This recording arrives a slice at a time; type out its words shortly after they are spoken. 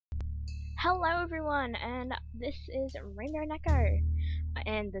Hello everyone, and this is Rainbow Neko.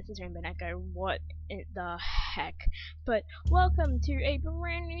 And this is Rainbow Neko, what in the heck? But welcome to a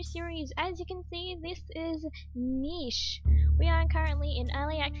brand new series. As you can see, this is Niche. We are currently in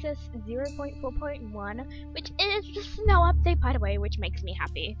Early Access 0.4.1, which is the snow update by the way, which makes me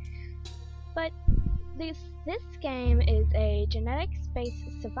happy. But this game is a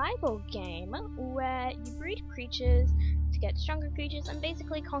genetics-based survival game where you breed creatures to get stronger creatures and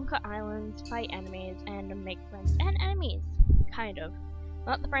basically conquer islands, fight enemies, and make friends and enemies. Kind of.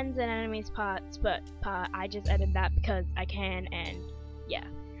 Not the friends and enemies parts, but I just added that because I can, and yeah.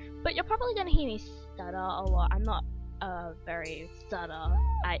 But you're probably gonna hear me stutter a lot. I'm not very stutter.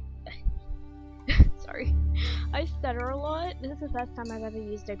 Sorry. I stutter a lot. This is the first time I've ever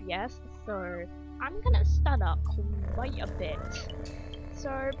used OBS, so I'm gonna stutter quite a bit.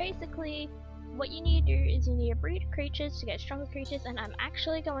 So basically, what you need to do is you need to breed creatures to get stronger creatures, and I'm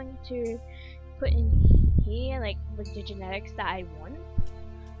actually going to put in here like with the genetics that I want.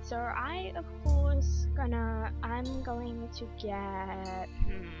 So I'm going to get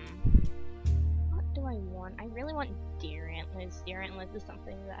what do I want? I really want deer antlers. Deer antlers is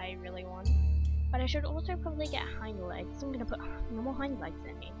something that I really want. But I should also probably get hind legs, so I'm gonna put normal hind legs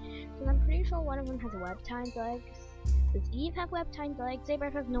in me. Because I'm pretty sure one of them has webbed hind legs. Does Eve have webbed hind legs? They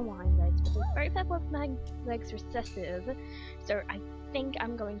both have normal hind legs, but they both have webbed hind legs recessive. So I think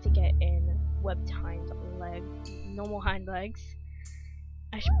I'm going to get in webbed hind legs, normal hind legs.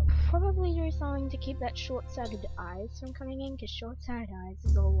 I should probably do something to keep that short-sighted eyes from coming in, because short-sighted eyes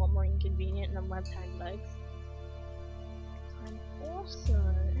is a lot more inconvenient than webbed hind legs. I'm also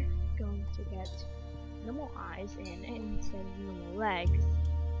going to get normal eyes in instead of normal legs.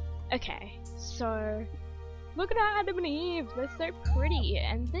 Okay, so look at Adam and Eve, they're so pretty,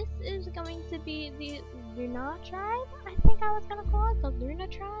 and this is going to be the Luna tribe? I think I was gonna call it the Luna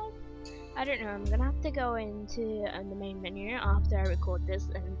tribe? I don't know, I'm gonna have to go into the main menu after I record this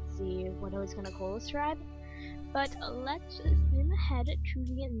and see what I was gonna call this tribe. But let's zoom ahead to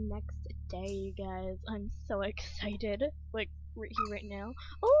the next day, you guys. I'm so excited, like right now.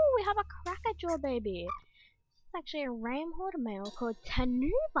 Oh, we have a Crackerjaw baby! It's actually a ram-horned male called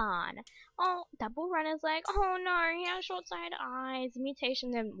Tanuban. Oh, Double Runner's like, oh no, he has short-sighted eyes.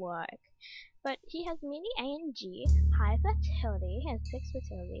 Mutation didn't work. But he has mini A and G, high fertility, he has 6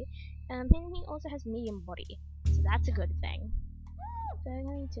 fertility, and he also has medium body. So that's a good thing. So I'm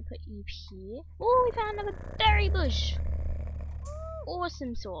going to put Eve here. Oh, we found another berry bush!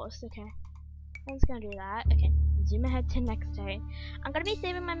 Awesome sauce, okay. I'm just gonna do that. Okay, zoom ahead to next day. I'm gonna be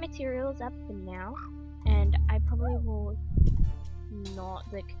saving my materials up for now. And I probably will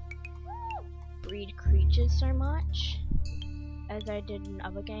not like breed creatures so much as I did in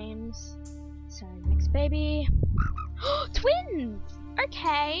other games. So next baby. Twins!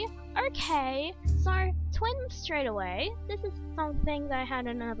 Okay, okay. So twins straight away. This is something that I had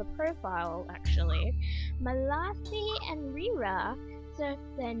in another profile actually. Malasi and Rira. So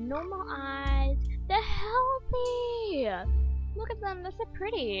they're normal eyes. They're healthy! Look at them, they're so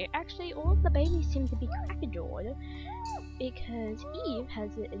pretty. Actually, all of the babies seem to be crackajawed because Eve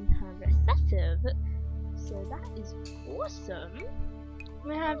has it in her recessive. So that is awesome.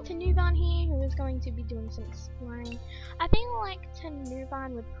 We have Tanuban here who is going to be doing some exploring. I think like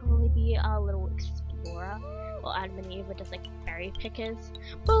Tanuban would probably be our little explorer. Well, Adam and Eve were just like berry pickers.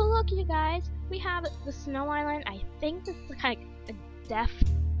 But look you guys, we have the Snow Island. I think this is like a deaf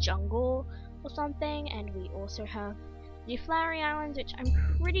jungle or something, and we also have the Flowery Islands, which I'm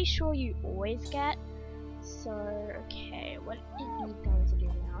pretty sure you always get. So, okay, what is Eve going to do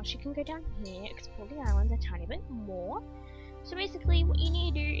now? She can go down here, explore the islands a tiny bit more. So basically, what you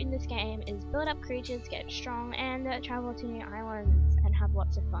need to do in this game is build up creatures, get strong, and travel to new islands and have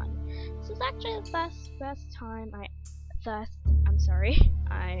lots of fun. This is actually the first time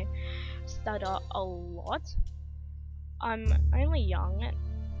I stutter a lot. I'm only young,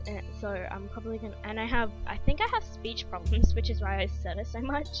 so I'm probably gonna, and I think I have speech problems, which is why I stutter so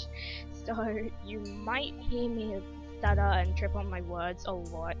much. So you might hear me stutter and trip on my words a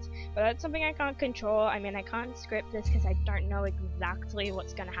lot, but that's something I can't control. I mean, I can't script this because I don't know exactly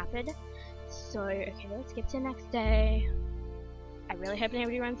what's gonna happen. So okay, let's get to the next day. I really hope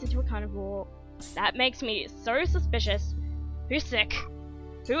nobody runs into a carnivore. That makes me so suspicious. Who's sick?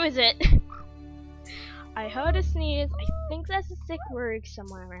 Who is it? I heard a sneeze. I think there's a sick rogue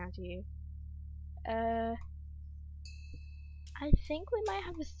somewhere around here. I think we might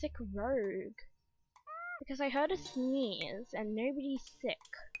have a sick rogue. Because I heard a sneeze and nobody's sick.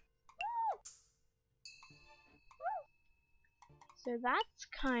 So that's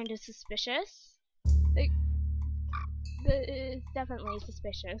kinda suspicious. It's definitely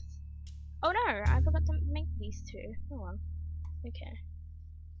suspicious. Oh no, I forgot to make these two. Oh well. Okay.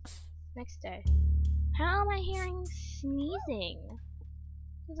 Next day. How am I hearing sneezing?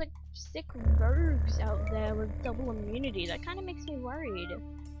 There's like sick rogues out there with double immunity. That kind of makes me worried.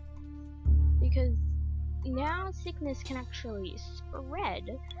 Because now sickness can actually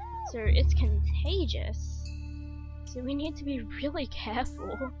spread, so it's contagious. So we need to be really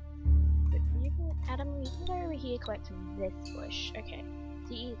careful. So you can, Adam, you can go over here collect this bush. Okay.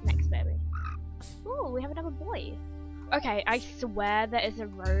 See, next baby. Ooh, we have another boy. Okay, I swear there is a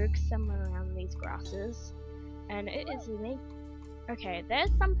rogue somewhere around these grasses. And it is me. Okay,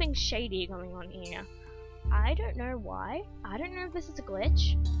 there's something shady going on here. I don't know why. I don't know if this is a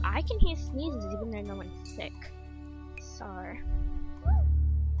glitch. I can hear sneezes even though no one's sick. So,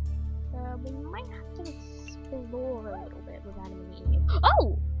 we might have to explore a little bit with Adam and Eve.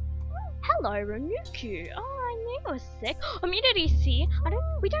 Oh! Hello, Renuku. Oh, I knew you were sick. Immunity C.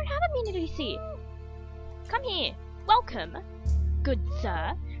 We don't have immunity C. Come here. Welcome. Good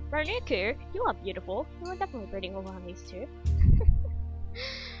sir. Renuku, you are beautiful. You are definitely breeding around these two.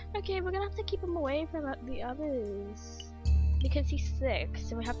 Okay, we're gonna have to keep him away from the others. Because he's sick,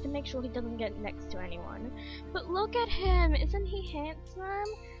 so we have to make sure he doesn't get next to anyone. But look at him! Isn't he handsome?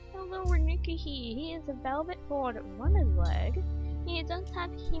 Our little Renuku here. He is a velvet forward runner's leg. He does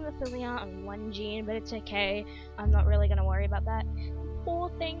have hemophilia on one gene, but it's okay. I'm not really gonna worry about that. Poor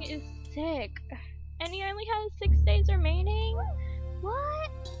thing is sick. And he only has 6 days remaining?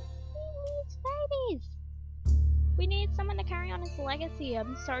 What? He needs babies! We need someone to carry on his legacy.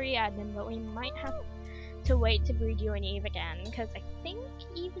 I'm sorry, Admin, but we might have to wait to breed you and Eve again, because I think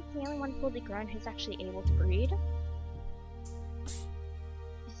Eve is the only one fully grown who's actually able to breed.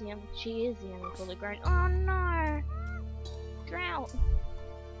 She is the only fully grown. Oh no! Drought.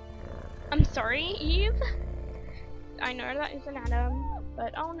 I'm sorry, Eve. I know that isn't Adam,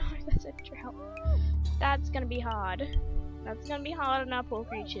 but oh no, that's a drought. That's gonna be hard. That's gonna be hard on our poor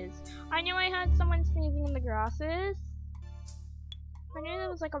creatures. I knew I heard someone sneezing in the grasses. I knew there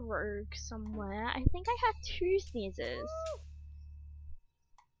was like a rogue somewhere. I think I had 2 sneezes.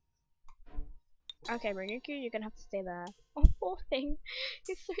 Okay, Renuku, you're gonna have to stay there. Oh, poor thing.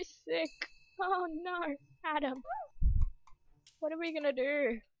 He's so sick. Oh no, Adam. What are we gonna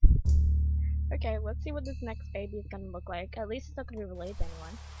do? Okay, let's see what this next baby is gonna look like. At least it's not gonna be related to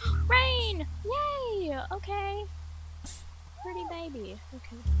anyone. Rain! Yay! Okay. Pretty baby.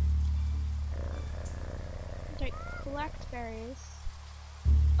 Okay. Okay, collect berries.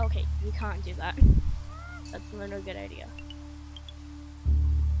 Okay, you can't do that. That's not a good idea.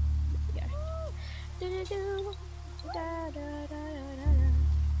 Yeah.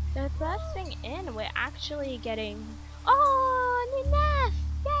 The first thing in, we're actually getting. Oh, a new nest!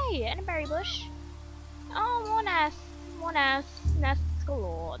 Yay! And a berry bush. Oh, more nests. More nests. Nests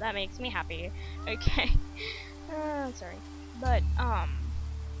galore. That makes me happy. Okay. Sorry. But,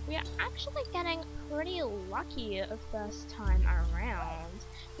 we are actually getting pretty lucky the first time around.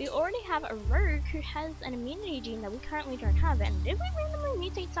 We already have a rogue who has an immunity gene that we currently don't have, and did we randomly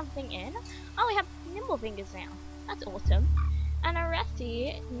mutate something in? Oh, we have nimble fingers now. That's awesome. And a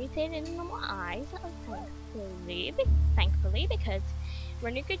Resty mutated in normal eyes, thankfully, because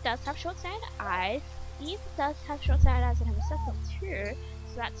Renuku does have short-sighted eyes, Eve does have short-sighted eyes and have a circle too,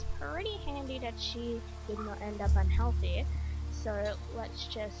 so that's pretty handy that she did not end up unhealthy. So let's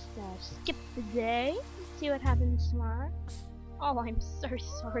just skip the day, see what happens tomorrow. Oh, I'm so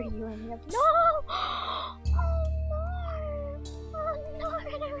sorry you ended up. No! Oh no!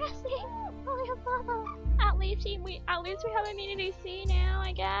 Oh no, Resty! Oh, your father! At least we have immunity C now,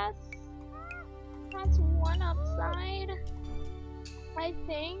 I guess. That's one upside, I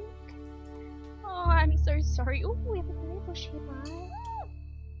think. Oh, I'm so sorry. Ooh, we have a berry bush here.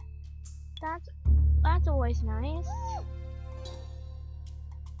 That's always nice.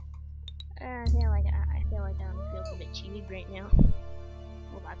 I feel like feels a bit cheesy right now.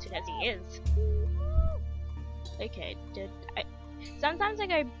 Well, that's it as he is. Okay, sometimes I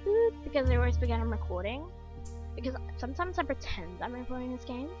go boop because I always forget I'm recording. Because sometimes I pretend I'm recording this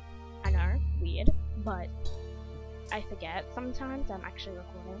game. I know, weird, but I forget sometimes I'm actually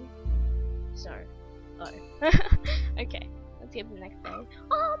recording. So, okay, let's get to the next day.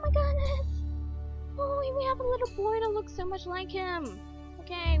 Oh my goodness! Oh, we have a little boy that looks so much like him.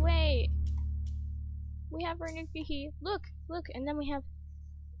 Okay, wait. We have Renuku here. Look, and then we have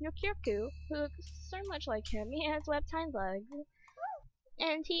Nokirku, who looks so much like him. He has webbed hind legs.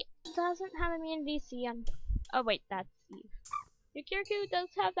 And he doesn't have immunity C on. Oh wait, that's Eve. Nokirku does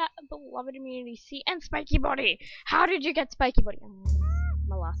have that beloved immunity C and spiky body. How did you get spiky body?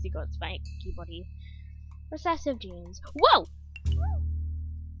 Malassi got spiky body. Recessive genes. Whoa!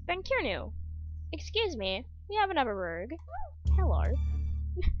 Benkirnu. Excuse me, we have another rogue. Hello.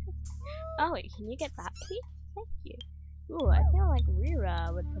 Oh, wait, can you get that, please? Thank you. Ooh, I feel like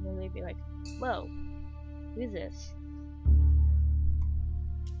Rira would probably be like, whoa, who's this?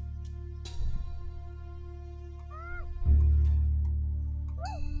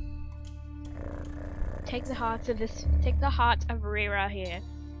 Take the heart of Rira here,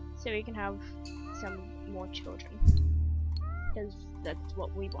 so we can have some more children. Because that's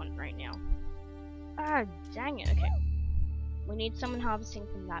what we want right now. Ah, dang it, okay. We need someone harvesting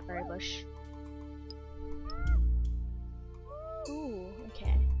from that berry bush. Ooh,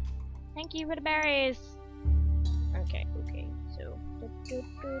 okay. Thank you for the berries! Okay, so...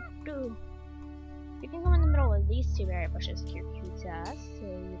 You can go in the middle of these two berry bushes, Kirkuta, so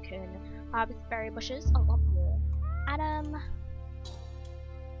you can harvest berry bushes a lot more. Adam!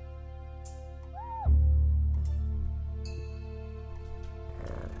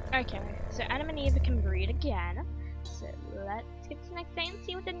 Okay, so Adam and Eva can breed again. So let's get to the next day and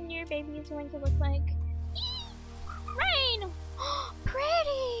see what the new baby is going to look like. Rain!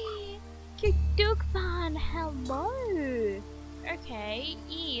 Pretty! Kudukban, hello! Okay,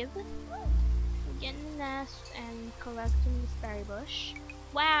 Eve. Get in the nest and collecting this berry bush.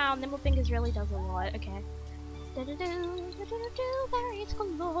 Wow, Nimblefingers really does a lot. Okay. Berries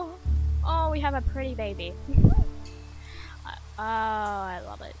galore. Oh, we have a pretty baby. Oh, I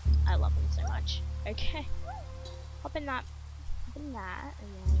love it. I love him so much. Okay. Hop in that, and then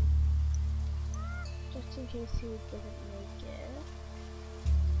just in case he doesn't make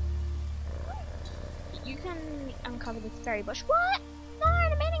it, you can uncover this berry bush. What? No,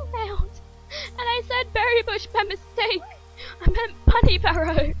 the mating failed. And I said berry bush by mistake. I meant bunny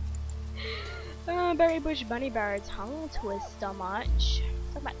barrow. Oh, berry bush bunny barrow tongue twister much.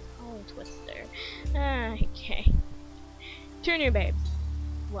 Talk about tongue twister. Okay. 2 new babes.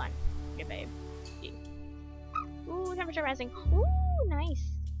 1 new babe. Ooh, temperature rising. Ooh, nice.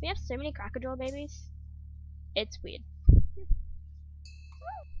 We have so many crocodile babies. It's weird.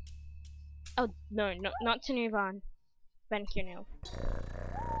 Oh, no, not to move on. Benkunu.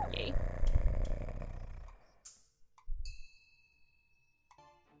 Yay.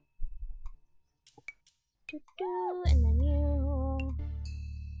 And then you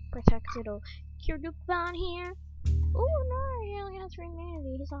protected or Kyrdukban here. Oh no, he only has 3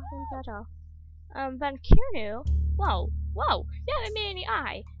 immunity. He's often better. Benkunu? Whoa, you have immunity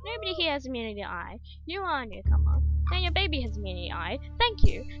eye. Nobody here has immunity eye. You are a newcomer. And your baby has immunity eye. Thank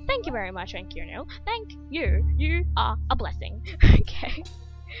you very much, Benkunu. Thank you. You are a blessing. Okay.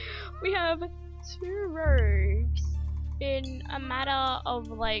 We have 2 rogues in a matter of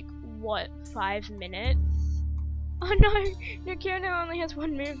like, what, 5 minutes? Oh no, Nukirno only has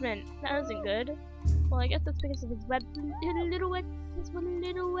 1 movement. That isn't good. Well, I guess that's because of his little web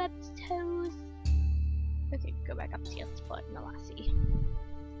toes. Okay, go back up to your spot, Molasses!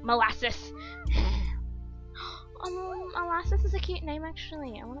 Molasses is a cute name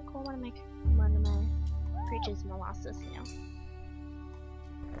actually. I want to call one of my creatures Molasses now.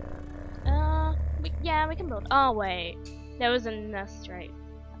 Yeah, we can build. Oh wait, there was a nest, right?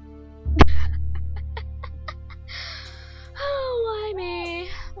 Oh, why me?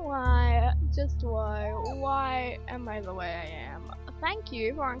 Why? Just why? Why am I the way I am? Thank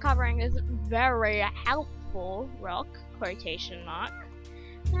you for uncovering this very helpful rock, quotation mark.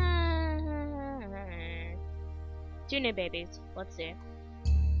 2 new babies. Let's see.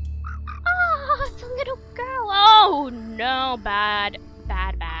 Oh, it's a little girl. Oh no, bad.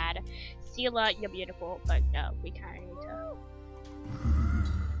 Sela, you're beautiful, but no, we kind of need to.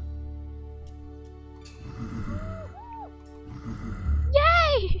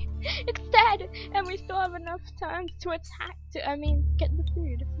 Yay! It's dead, and we still have enough time to attack. Get the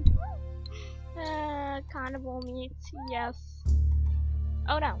food. Carnivore meat, yes.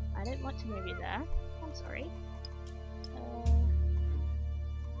 Oh no, I didn't want to move you there. I'm sorry.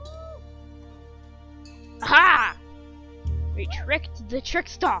 Aha! We tricked the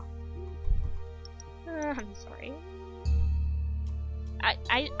trickster. I'm sorry.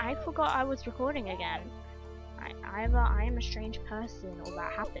 I forgot I was recording again. Either I am a strange person or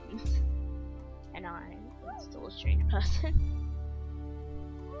that happens. And I'm still a strange person.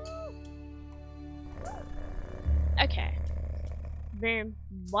 Okay. Boom.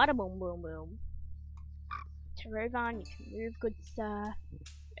 Bada boom boom boom. Terovan, you can move, good sir.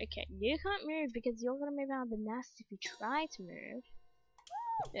 Okay, you can't move because you're gonna move out of the nest if you try to move.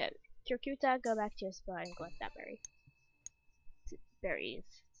 Yeah, Kirkuta, go back to your spot and collect that berry. Berries.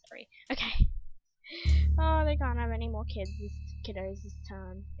 Sorry. Okay. Oh, they can't have any more kiddos this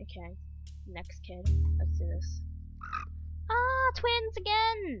time. Okay. Next kid. Let's do this. Ah, twins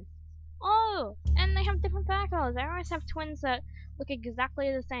again! Oh! colors. I always have twins that look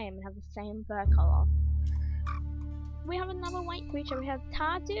exactly the same and have the same fur color. We have another white creature. We have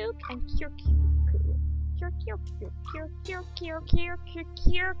Tarduk and Kirku.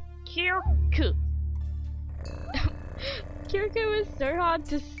 Kirku. Kirku is so hard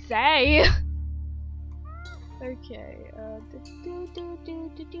to say. Okay,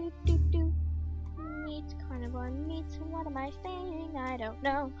 meat, carnivore meat, what am I saying? I don't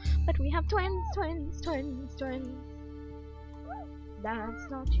know. But we have twins. That's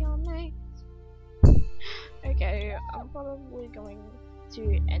not your mate. Okay, I'm probably going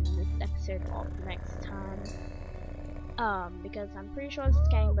to end this episode off next time. Because I'm pretty sure this is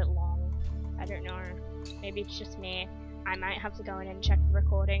getting a bit long. I don't know. Maybe it's just me. I might have to go in and check the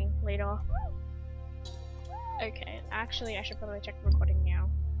recording later. Okay, actually I should probably check the recording now.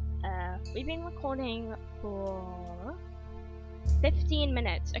 We've been recording for 15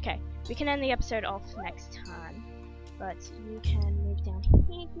 minutes. Okay, we can end the episode off next time. But you can move down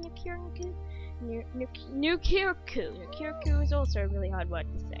here, Nukirku. Nukirku is also a really hard word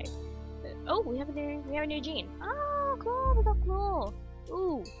to say. Oh, we have a new gene. Oh, claw, we got claw.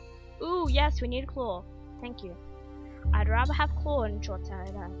 Ooh, yes, we need a claw. Thank you. I'd rather have claw than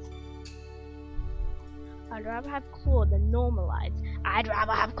short-sighted eyes. I'd rather have claw than normalized. I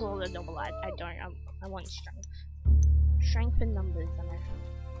want strength. Strength in numbers, I know.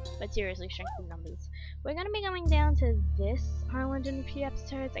 But seriously, strength in numbers. We're gonna be going down to this island in a few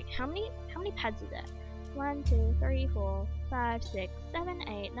episodes. Like, how many pads are there? 1, 2, 3, 4, 5, 6, 7,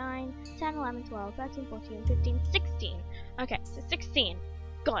 8, 9, 10, 11, 12, 13, 14, 15, 16. Okay, so 16.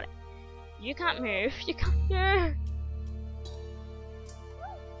 Got it. You can't move. You can't. Yeah.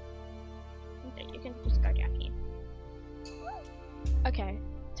 Okay, you can just go down here. Okay,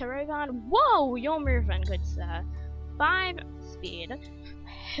 Tarovan. Whoa, you're moving, good sir. 5 speed.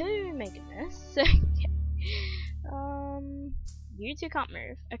 Oh my goodness. You two can't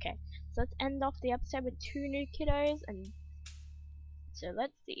move. Okay, so let's end off the episode with 2 new kiddos, and so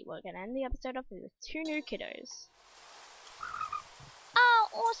let's see. We're gonna end the episode off with 2 new kiddos. Oh,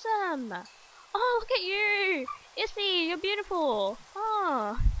 awesome! Oh, look at you! Issy, you're beautiful!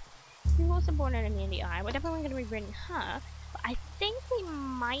 Oh, you also born an immunity eye. We're definitely going to be bringing her, but I think we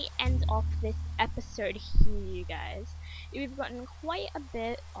might end off this episode here, you guys. We've gotten quite a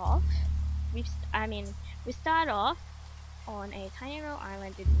bit off. We started off on a tiny little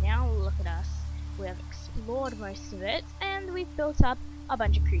island, and now look at us. We have explored most of it, and we've built up a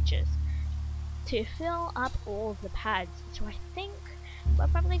bunch of creatures to fill up all of the pads. So I think we're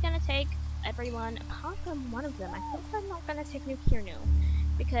probably going to take everyone apart from one of them. I think we're not going to take Nukirnu,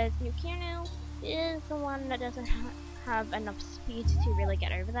 because Nukirnu is the one that doesn't have enough speed to really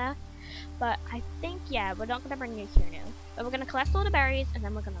get over there. But I think, yeah, we're not going to bring Nukirnu. But we're going to collect all the berries, and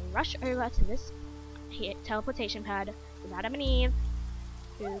then we're going to rush over to this here, teleportation pad with Adam and Eve,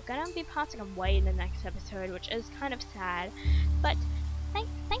 who are going to be passing away in the next episode, which is kind of sad. But thank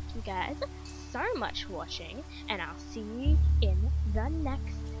you guys so much for watching, and I'll see you in the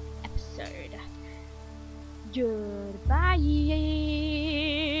next episode. Goodbye.